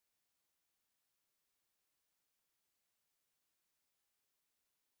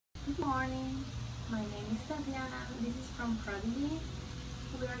Good morning, my name is Tatiana. This is from Prodigy.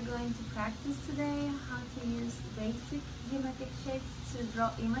 We are going to practice today how to use basic geometric shapes to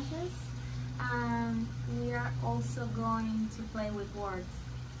draw images, and we are also going to play with words.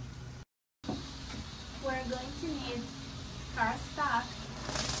 We're going to need cardstock,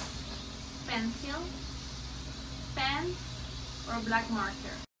 pencil, pen, or black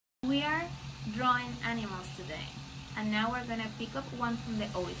marker. We are drawing animals today, and now we're gonna pick up one from the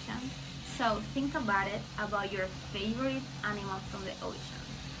ocean. So think about it, about your favorite animal from the ocean.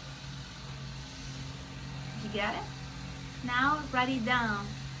 You get it? Now write it down,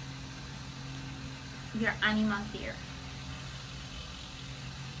 your animal here.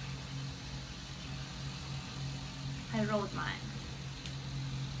 I wrote mine.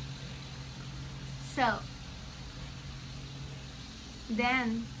 So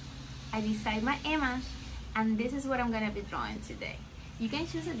then I decide my image, and this is what I'm gonna be drawing today. You can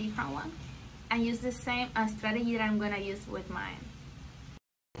choose a different one and use the same strategy that I'm gonna use with mine.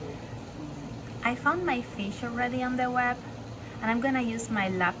 I found my fish already on the web, and I'm gonna use my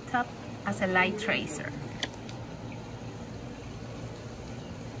laptop as a light tracer.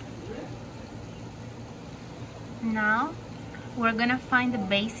 Now we're gonna find the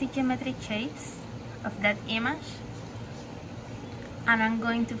basic geometric shapes of that image, and I'm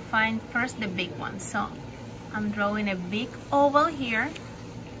going to find first the big one. So I'm drawing a big oval here,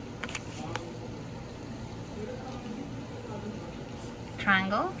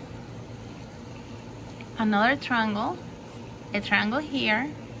 triangle, another triangle, a triangle here,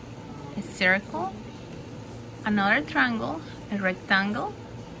 a circle, another triangle, a rectangle,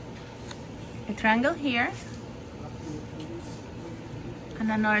 a triangle here,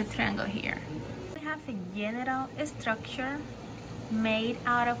 and another triangle here. We have a general structure made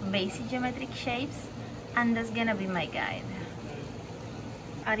out of basic geometric shapes, and that's gonna be my guide.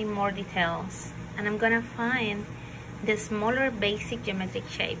 Adding more details, and I'm gonna find the smaller basic geometric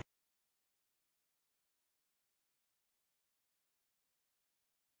shape.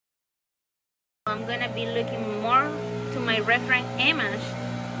 I'm gonna be looking more to my reference image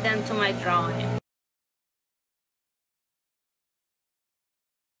than to my drawing.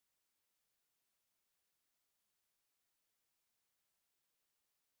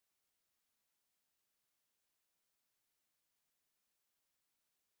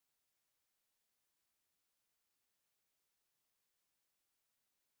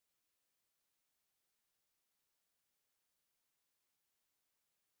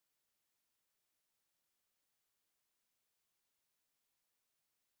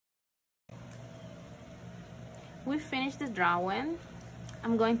 We finished the drawing.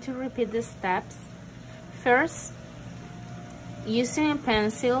 I'm going to repeat the steps. First, using a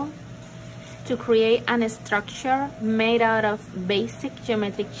pencil to create a structure made out of basic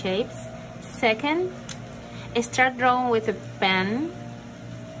geometric shapes. Second, start drawing with a pen.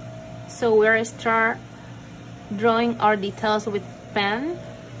 So we'll start drawing our details with pen.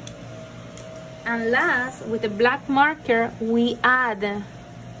 And last, with a black marker, we add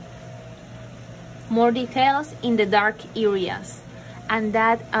more details in the dark areas, and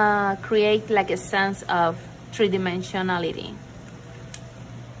that creates like a sense of three-dimensionality.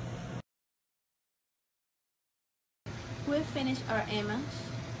 We finished our image,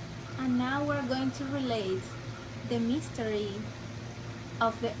 and now we're going to relate the mystery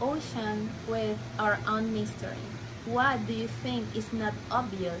of the ocean with our own mystery. What do you think is not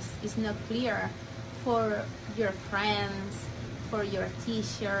obvious, is not clear for your friends, for your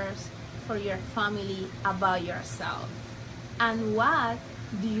teachers, for your family about yourself? And what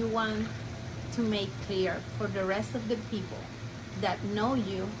do you want to make clear for the rest of the people that know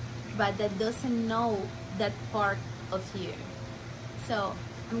you but that doesn't know that part of you? So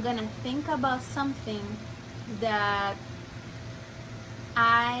I'm gonna think about something that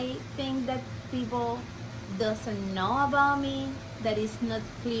I think that people doesn't know about me, that is not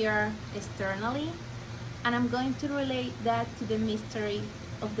clear externally, and I'm going to relate that to the mystery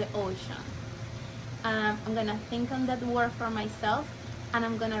of the ocean. I'm gonna think on that word for myself, and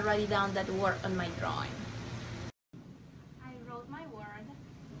I'm gonna write down that word on my drawing. I wrote my word,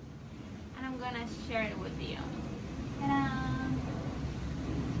 and I'm gonna share it with you. Ta-da!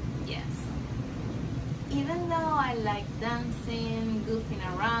 Yes. Even though I like dancing, goofing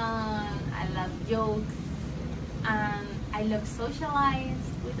around, I love jokes, and I love socialize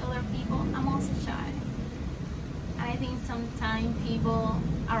with other people, I'm also shy. I think sometimes people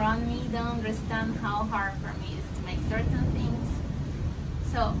around me don't understand how hard for me is to make certain things.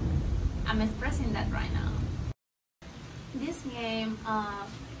 So I'm expressing that right now. This game of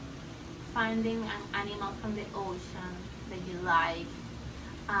finding an animal from the ocean that you like,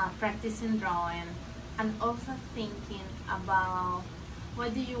 practicing drawing, and also thinking about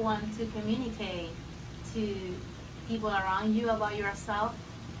what do you want to communicate to people around you about yourself,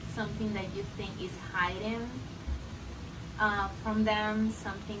 something that you think is hiding from them,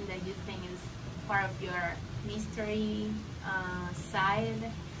 something that you think is part of your mystery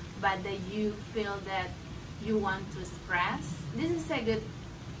side, but that you feel that you want to express. This is a good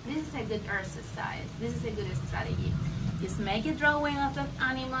exercise. This is a good strategy. Just make a drawing of that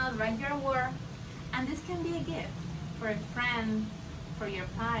animal, write your word, and this can be a gift for a friend, for your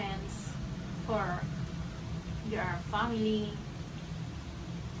parents, for your family,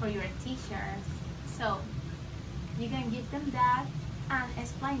 for your teachers. So you can give them that and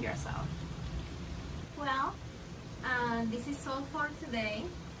explain yourself. Well, this is all for today.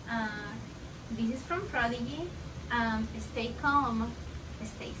 This is from Prodigy. Stay calm,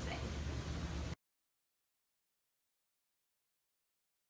 stay